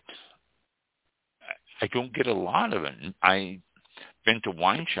secret. I don't get a lot of it. I've been to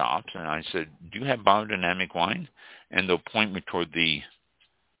wine shops and I said, do you have biodynamic wine? And they'll point me toward the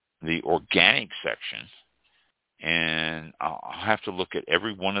organic section, and I'll have to look at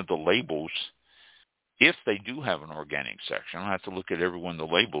every one of the labels. If they do have an organic section, I'll have to look at every one of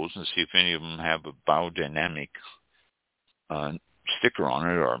the labels and see if any of them have a biodynamic sticker on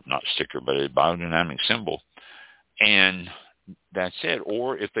it, or not sticker, but a biodynamic symbol. And that's it.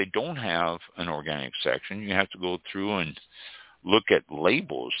 Or if they don't have an organic section, you have to go through and look at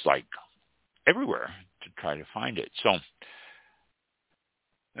labels like everywhere to try to find it. So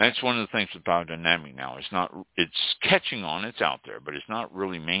that's one of the things with biodynamic now. It's catching on, it's out there, but it's not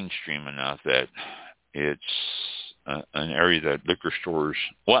really mainstream enough that it's an area that liquor stores,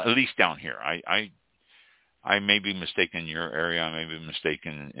 well, at least down here. I may be mistaken in your area. I may be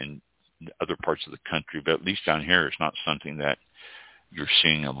mistaken in other parts of the country, but at least down here, it's not something that you're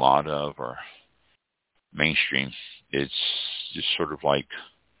seeing a lot of or mainstream. It's just sort of like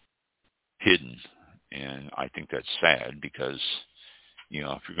hidden, and I think that's sad because, you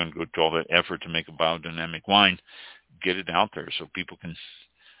know, if you're going to go to all that effort to make a biodynamic wine, get it out there so people can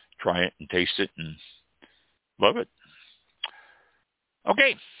try it and taste it and love it.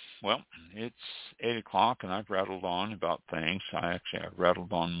 Okay, well, it's 8 o'clock, and I've rattled on about things. I've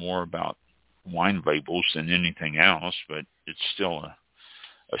rattled on more about wine labels than anything else, but it's still a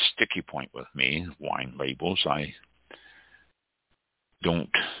sticky point with me, wine labels. I don't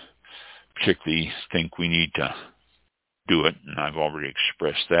particularly think we need to do it, and I've already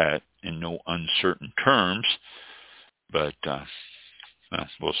expressed that in no uncertain terms, but well,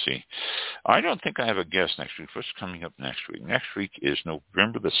 we'll see. I don't think I have a guest next week. What's coming up next week? Next week is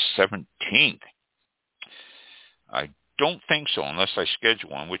November the 17th. I don't think so, unless I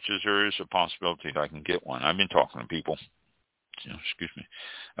schedule one, which is there is a possibility that I can get one. I've been talking to people.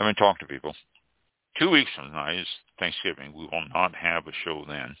 I've been talking to people. 2 weeks from tonight is Thanksgiving. We will not have a show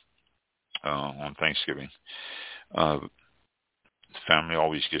then on Thanksgiving. The family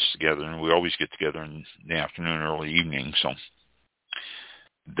always gets together, and we always get together in the afternoon, early evening, so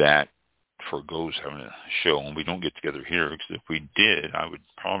that forgoes having a show, and we don't get together here, because if we did, I would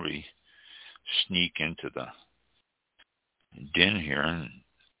probably sneak into the den here and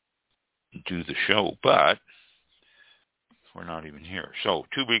do the show, but we're not even here. So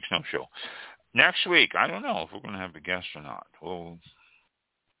 2 weeks, no show. Next week, I don't know if we're going to have a guest or not. Well,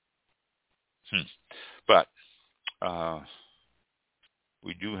 but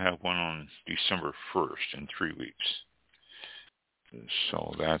we do have one on December 1st in 3 weeks.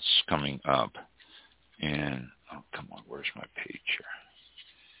 So that's coming up. And, oh, come on, where's my page here?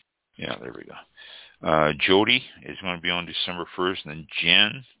 Yeah, there we go. Jody is going to be on December 1st, and then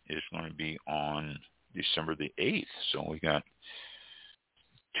Jen is going to be on December the 8th. So we got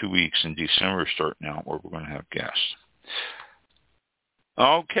 2 weeks in December starting out where we're going to have guests.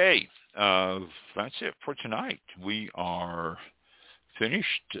 Okay, that's it for tonight. We are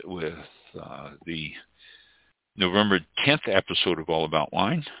finished with the November 10th episode of All About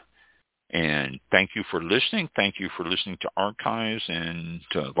Wine. And thank you for listening. Thank you for listening to archives and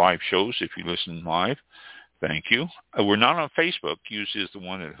to live shows if you listen live. Thank you. We're not on Facebook. Usually is the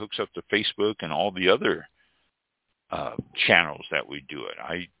one that hooks up to Facebook and all the other channels that we do it.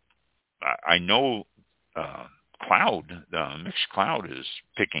 I know Mixcloud is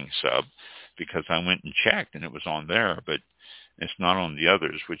picking sub because I went and checked and it was on there, but it's not on the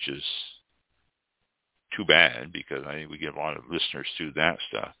others, which is too bad because we get a lot of listeners through that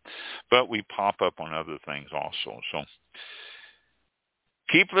stuff. But we pop up on other things also. So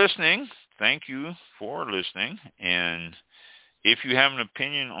keep listening. Thank you for listening. And if you have an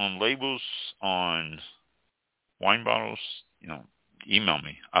opinion on labels on wine bottles, email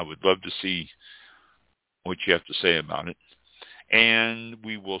me. I would love to see what you have to say about it. And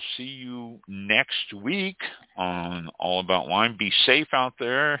we will see you next week on All About Wine. Be safe out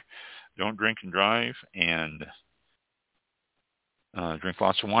there. Don't drink and drive, and drink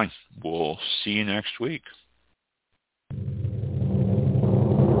lots of wine. We'll see you next week.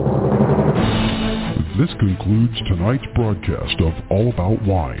 This concludes tonight's broadcast of All About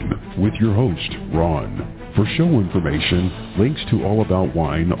Wine with your host, Ron. For show information, links to All About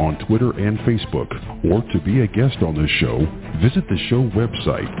Wine on Twitter and Facebook, or to be a guest on this show, visit the show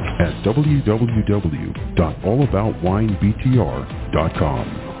website at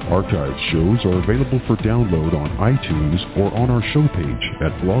www.allaboutwinebtr.com. Archived shows are available for download on iTunes or on our show page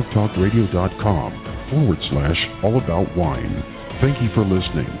at blogtalkradio.com/allaboutwine. Thank you for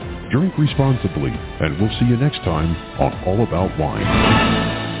listening. Drink responsibly, and we'll see you next time on All About Wine.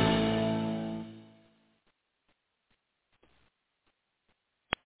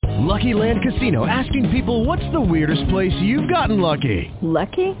 Lucky Land Casino, asking people, what's the weirdest place you've gotten lucky?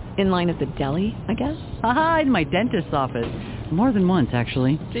 Lucky? In line at the deli, I guess? Aha, in my dentist's office. More than once,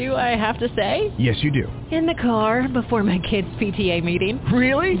 actually. Do I have to say? Yes, you do. In the car before my kids' PTA meeting.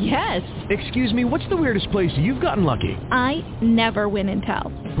 Really? Yes. Excuse me, what's the weirdest place you've gotten lucky? I never win and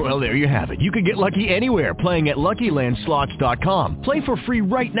tell. Well, there you have it. You can get lucky anywhere, playing at LuckyLandSlots.com. Play for free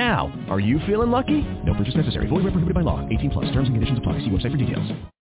right now. Are you feeling lucky? No purchase necessary. Void where prohibited by law. 18+. Terms and conditions apply. See website for details.